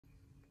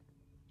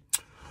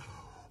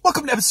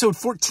Welcome to episode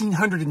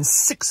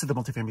 1406 of the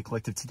Multifamily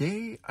Collective.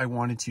 Today, I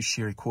wanted to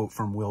share a quote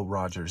from Will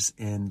Rogers,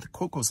 and the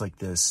quote goes like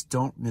this: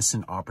 "Don't miss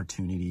an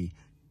opportunity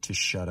to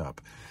shut up."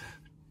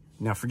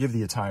 Now, forgive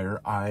the attire.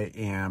 I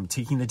am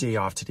taking the day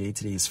off today.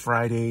 Today is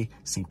Friday,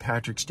 St.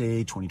 Patrick's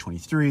Day,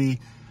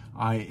 2023.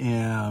 I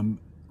am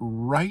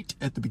right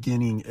at the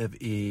beginning of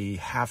a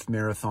half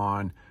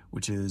marathon,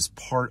 which is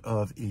part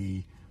of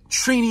a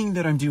training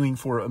that I'm doing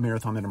for a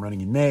marathon that I'm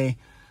running in May.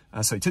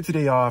 So I took the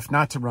day off,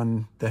 not to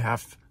run the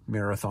half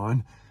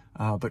marathon,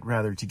 but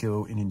rather to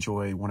go and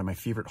enjoy one of my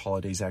favorite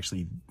holidays,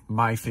 actually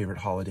my favorite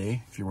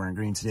holiday, if you're wearing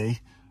green today,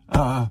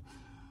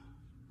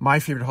 my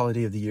favorite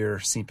holiday of the year,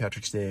 St.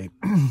 Patrick's Day,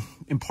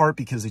 in part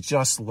because I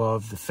just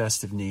love the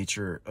festive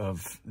nature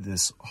of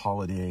this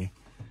holiday.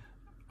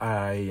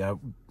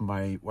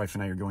 My wife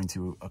and I are going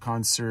to a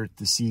concert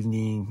this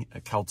evening,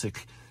 a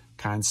Celtic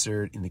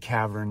concert in the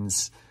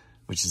Caverns,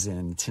 which is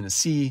in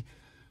Tennessee.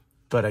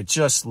 But I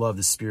just love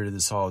the spirit of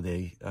this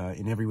holiday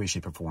in every way,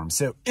 shape, or form.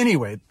 So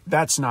anyway,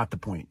 that's not the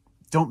point.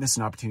 Don't miss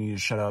an opportunity to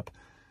shut up.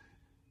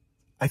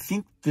 I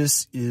think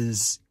this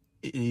is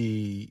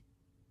an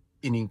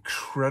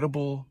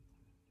incredible,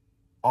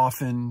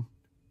 often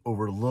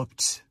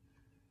overlooked,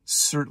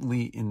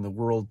 certainly in the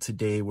world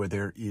today where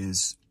there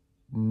is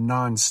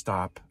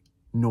nonstop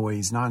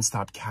noise,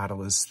 nonstop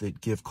catalysts that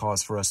give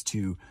cause for us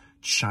to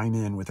chime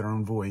in with our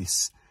own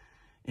voice.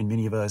 And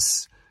many of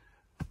us,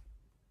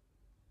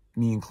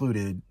 me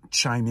included,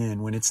 chime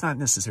in when it's not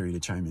necessary to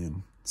chime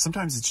in.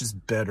 Sometimes it's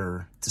just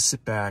better to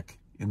sit back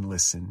and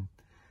listen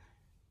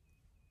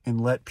and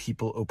let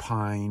people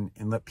opine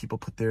and let people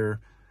put their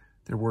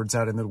words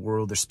out into the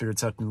world, their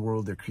spirits out in the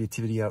world, their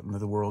creativity out into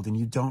the world. And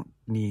you don't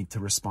need to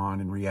respond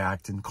and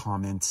react and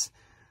comment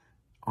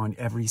on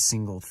every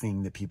single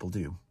thing that people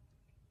do.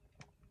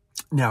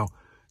 Now,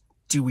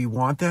 do we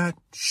want that?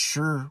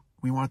 Sure,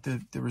 we want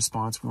the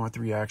response, we want the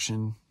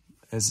reaction.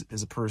 As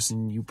a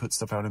person, you put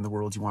stuff out in the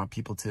world, you want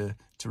people to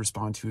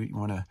respond to it. You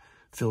want to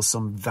feel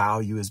some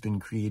value has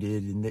been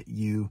created and that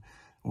you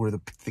were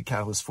the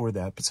catalyst for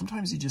that. But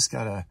sometimes you just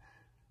got to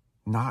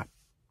not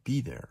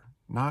be there,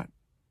 not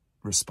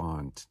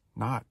respond,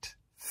 not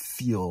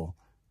feel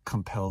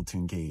compelled to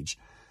engage.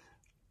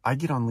 I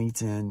get on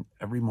LinkedIn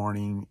every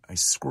morning. I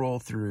scroll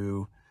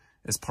through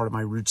as part of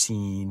my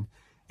routine.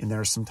 And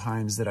there are some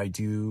times that I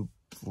do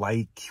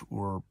like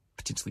or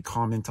potentially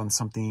comment on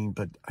something,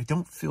 but I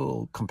don't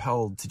feel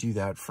compelled to do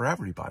that for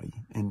everybody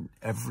and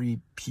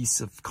every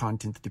piece of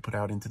content that they put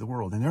out into the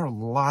world. And there are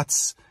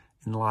lots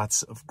and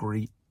lots of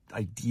great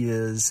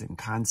ideas and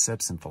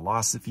concepts and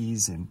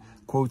philosophies and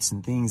quotes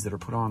and things that are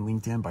put on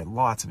LinkedIn by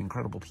lots of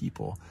incredible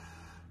people.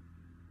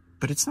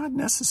 But it's not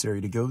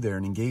necessary to go there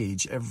and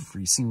engage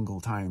every single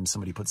time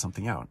somebody puts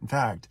something out. In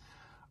fact,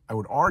 I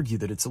would argue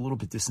that it's a little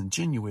bit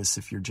disingenuous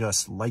if you're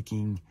just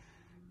liking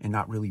and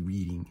not really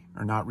reading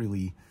or not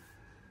really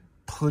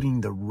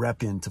putting the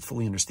rep in to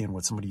fully understand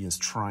what somebody is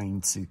trying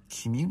to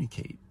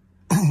communicate.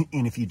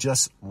 And if you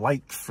just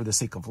like for the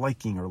sake of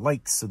liking or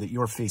like so that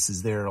your face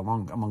is there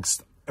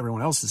amongst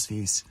everyone else's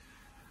face,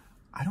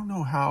 I don't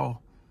know how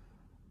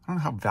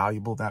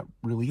valuable that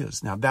really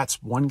is. Now,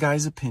 that's one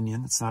guy's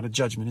opinion. It's not a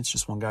judgment. It's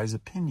just one guy's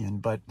opinion.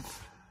 But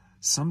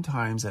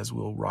sometimes, as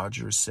Will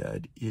Rogers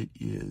said, it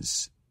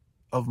is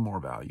of more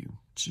value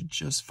to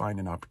just find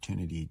an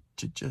opportunity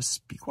to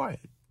just be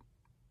quiet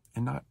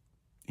and not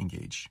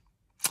engage.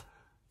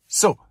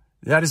 So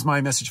that is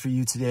my message for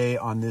you today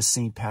on this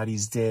St.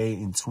 Patty's Day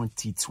in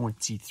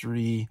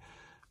 2023.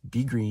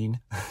 Be green.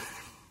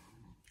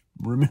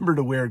 Remember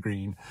to wear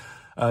green.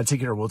 Take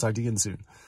care. We'll talk to you again soon.